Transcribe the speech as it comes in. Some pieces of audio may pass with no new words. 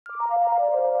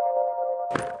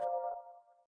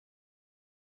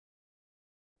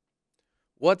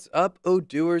What's up,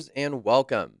 Odooers, and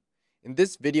welcome. In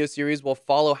this video series, we'll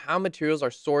follow how materials are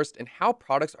sourced and how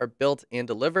products are built and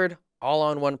delivered all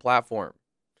on one platform.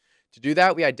 To do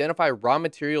that, we identify raw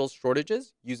materials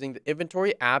shortages using the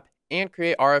inventory app and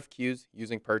create RFQs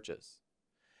using purchase.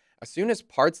 As soon as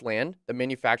parts land, the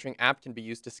manufacturing app can be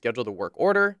used to schedule the work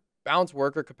order, balance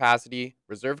worker capacity,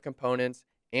 reserve components,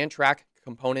 and track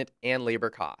component and labor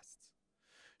costs.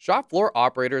 Shop floor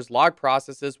operators log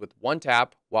processes with one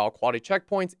tap, while quality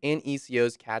checkpoints and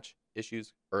ECOs catch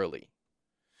issues early.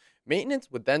 Maintenance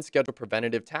would then schedule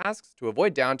preventative tasks to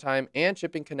avoid downtime, and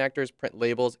shipping connectors print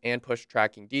labels and push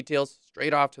tracking details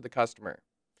straight off to the customer.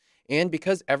 And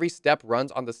because every step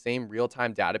runs on the same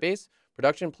real-time database,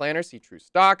 production planners see true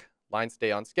stock, lines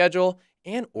stay on schedule,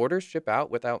 and orders ship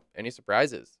out without any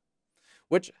surprises,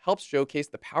 which helps showcase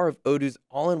the power of Odoo's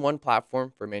all-in-one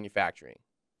platform for manufacturing.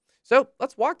 So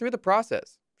let's walk through the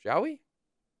process, shall we?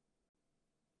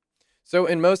 So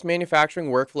in most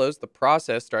manufacturing workflows, the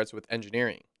process starts with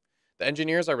engineering. The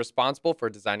engineers are responsible for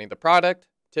designing the product,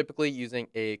 typically using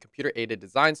a computer-aided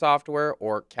design software,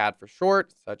 or CAD for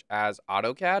short, such as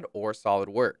AutoCAD or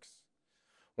SolidWorks.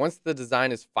 Once the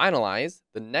design is finalized,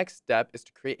 the next step is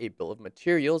to create a bill of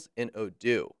materials in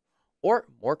Odoo, or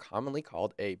more commonly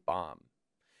called a BOM.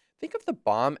 Think of the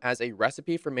BOM as a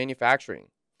recipe for manufacturing.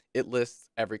 It lists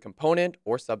every component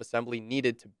or subassembly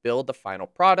needed to build the final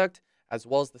product, as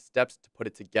well as the steps to put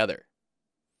it together.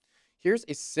 Here's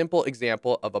a simple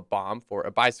example of a BOM for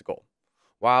a bicycle.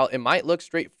 While it might look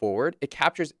straightforward, it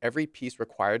captures every piece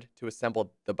required to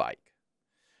assemble the bike.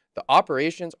 The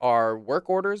operations are work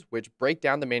orders, which break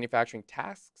down the manufacturing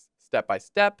tasks step by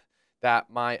step that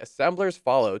my assemblers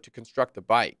follow to construct the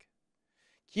bike.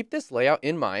 Keep this layout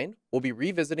in mind. We'll be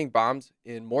revisiting BOMs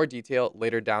in more detail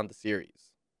later down the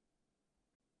series.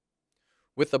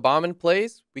 With the BOM in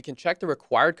place, we can check the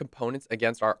required components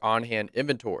against our on-hand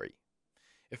inventory.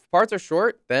 If parts are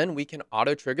short, then we can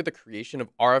auto-trigger the creation of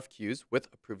RFQs with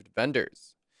approved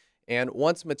vendors. And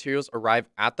once materials arrive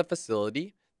at the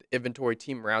facility, the inventory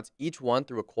team routes each one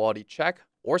through a quality check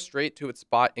or straight to its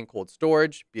spot in cold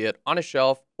storage, be it on a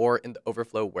shelf or in the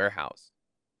overflow warehouse.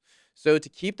 So to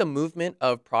keep the movement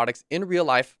of products in real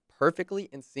life perfectly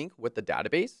in sync with the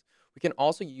database, we can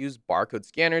also use barcode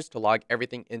scanners to log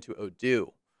everything into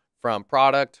Odoo, from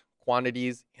product,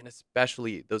 quantities, and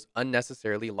especially those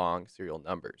unnecessarily long serial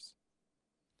numbers.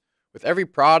 With every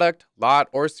product, lot,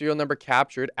 or serial number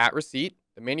captured at receipt,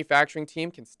 the manufacturing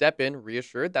team can step in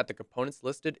reassured that the components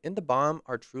listed in the BOM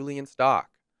are truly in stock.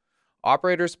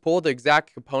 Operators pull the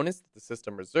exact components that the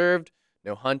system reserved,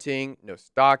 no hunting, no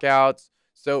stockouts,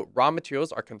 so raw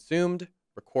materials are consumed,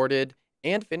 recorded,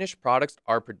 and finished products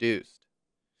are produced.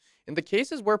 In the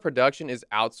cases where production is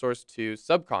outsourced to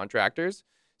subcontractors,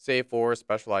 say for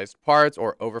specialized parts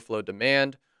or overflow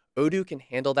demand, Odoo can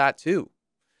handle that too.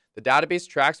 The database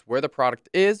tracks where the product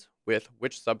is, with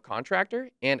which subcontractor,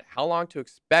 and how long to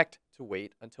expect to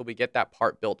wait until we get that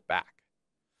part built back.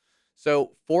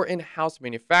 So for in-house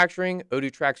manufacturing,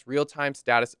 Odoo tracks real-time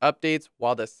status updates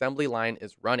while the assembly line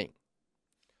is running.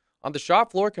 On the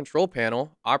shop floor control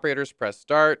panel, operators press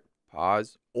start,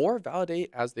 pause, or validate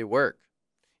as they work.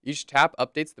 Each tap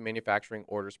updates the manufacturing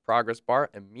order's progress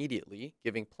bar immediately,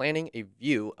 giving planning a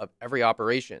view of every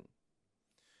operation.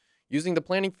 Using the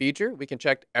planning feature, we can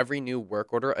check every new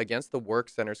work order against the work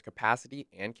center's capacity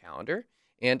and calendar,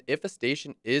 and if a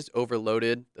station is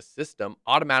overloaded, the system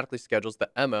automatically schedules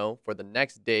the MO for the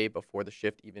next day before the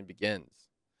shift even begins.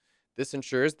 This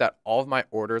ensures that all of my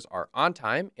orders are on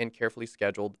time and carefully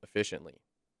scheduled efficiently.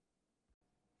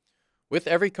 With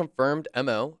every confirmed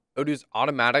MO, Odoo's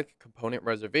automatic component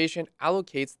reservation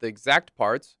allocates the exact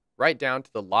parts right down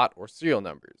to the lot or serial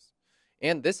numbers.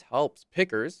 And this helps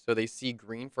pickers so they see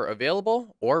green for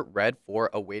available or red for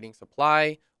awaiting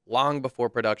supply long before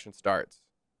production starts.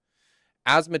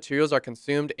 As materials are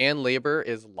consumed and labor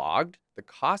is logged, the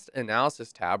cost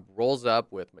analysis tab rolls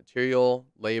up with material,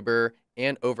 labor,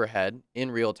 and overhead in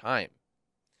real time.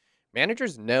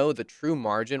 Managers know the true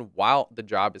margin while the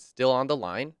job is still on the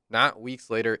line, not weeks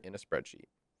later in a spreadsheet.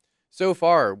 So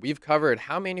far, we've covered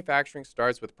how manufacturing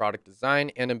starts with product design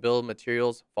and in bill of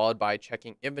materials, followed by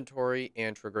checking inventory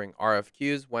and triggering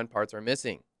RFQs when parts are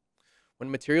missing. When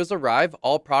materials arrive,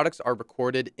 all products are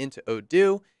recorded into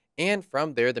Odoo, and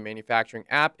from there, the manufacturing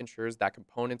app ensures that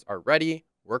components are ready,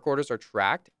 work orders are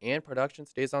tracked, and production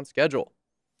stays on schedule.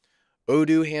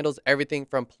 Odoo handles everything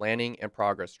from planning and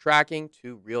progress tracking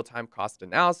to real-time cost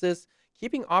analysis,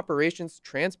 keeping operations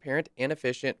transparent and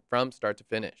efficient from start to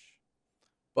finish.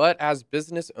 But as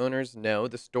business owners know,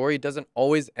 the story doesn't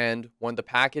always end when the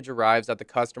package arrives at the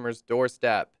customer's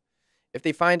doorstep. If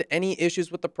they find any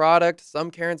issues with the product,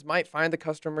 some Karens might find the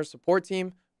customer support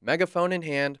team, megaphone in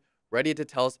hand, ready to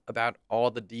tell us about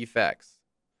all the defects.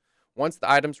 Once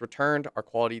the item's returned, our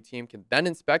quality team can then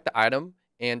inspect the item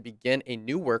and begin a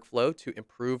new workflow to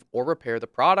improve or repair the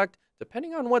product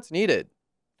depending on what's needed.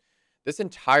 This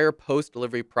entire post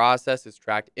delivery process is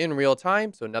tracked in real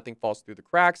time so nothing falls through the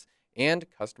cracks and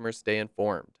customers stay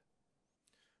informed.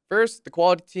 First, the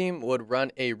quality team would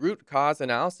run a root cause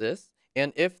analysis,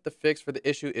 and if the fix for the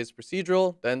issue is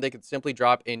procedural, then they could simply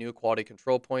drop a new quality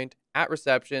control point at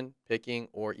reception, picking,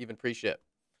 or even pre ship.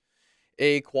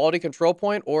 A quality control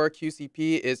point or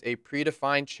QCP is a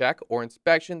predefined check or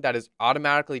inspection that is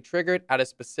automatically triggered at a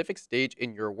specific stage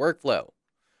in your workflow.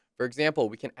 For example,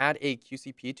 we can add a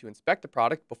QCP to inspect the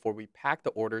product before we pack the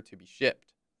order to be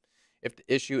shipped. If the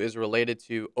issue is related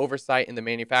to oversight in the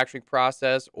manufacturing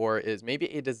process or is maybe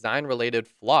a design-related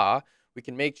flaw, we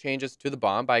can make changes to the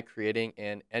BOM by creating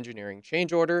an engineering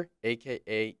change order,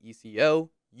 aka ECO,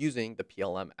 using the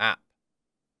PLM app.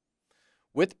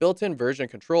 With built-in version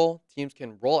control, teams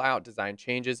can roll out design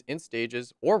changes in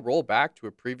stages or roll back to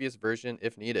a previous version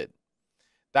if needed.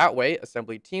 That way,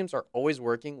 assembly teams are always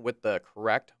working with the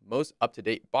correct, most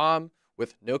up-to-date BOM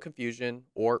with no confusion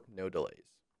or no delays.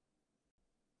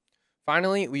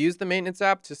 Finally, we use the maintenance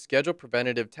app to schedule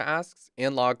preventative tasks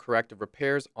and log corrective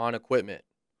repairs on equipment.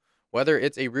 Whether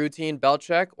it's a routine belt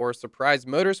check or a surprise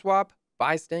motor swap,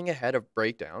 by staying ahead of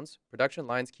breakdowns, production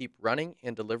lines keep running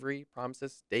and delivery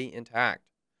promises stay intact.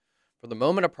 From the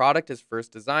moment a product is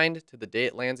first designed to the day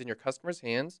it lands in your customer's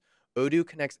hands, Odoo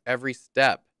connects every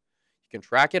step. You can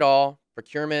track it all: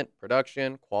 procurement,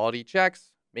 production, quality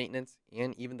checks, maintenance,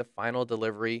 and even the final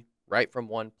delivery right from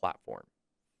one platform.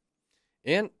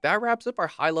 And that wraps up our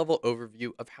high-level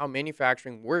overview of how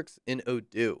manufacturing works in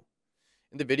Odoo.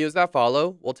 In the videos that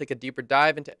follow, we'll take a deeper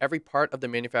dive into every part of the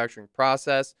manufacturing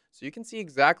process so you can see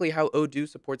exactly how Odoo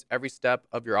supports every step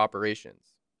of your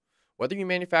operations. Whether you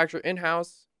manufacture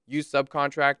in-house, use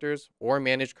subcontractors, or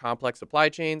manage complex supply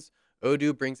chains,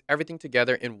 Odoo brings everything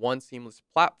together in one seamless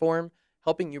platform,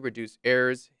 helping you reduce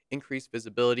errors, increase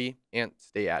visibility, and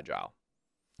stay agile.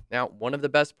 Now, one of the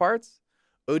best parts?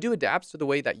 Odoo adapts to the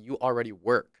way that you already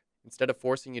work, instead of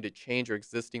forcing you to change your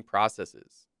existing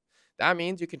processes. That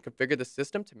means you can configure the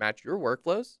system to match your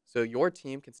workflows so your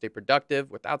team can stay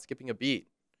productive without skipping a beat.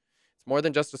 It's more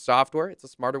than just a software, it's a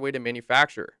smarter way to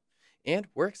manufacture. And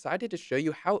we're excited to show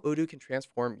you how Odoo can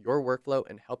transform your workflow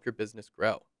and help your business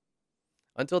grow.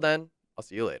 Until then, I'll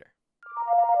see you later.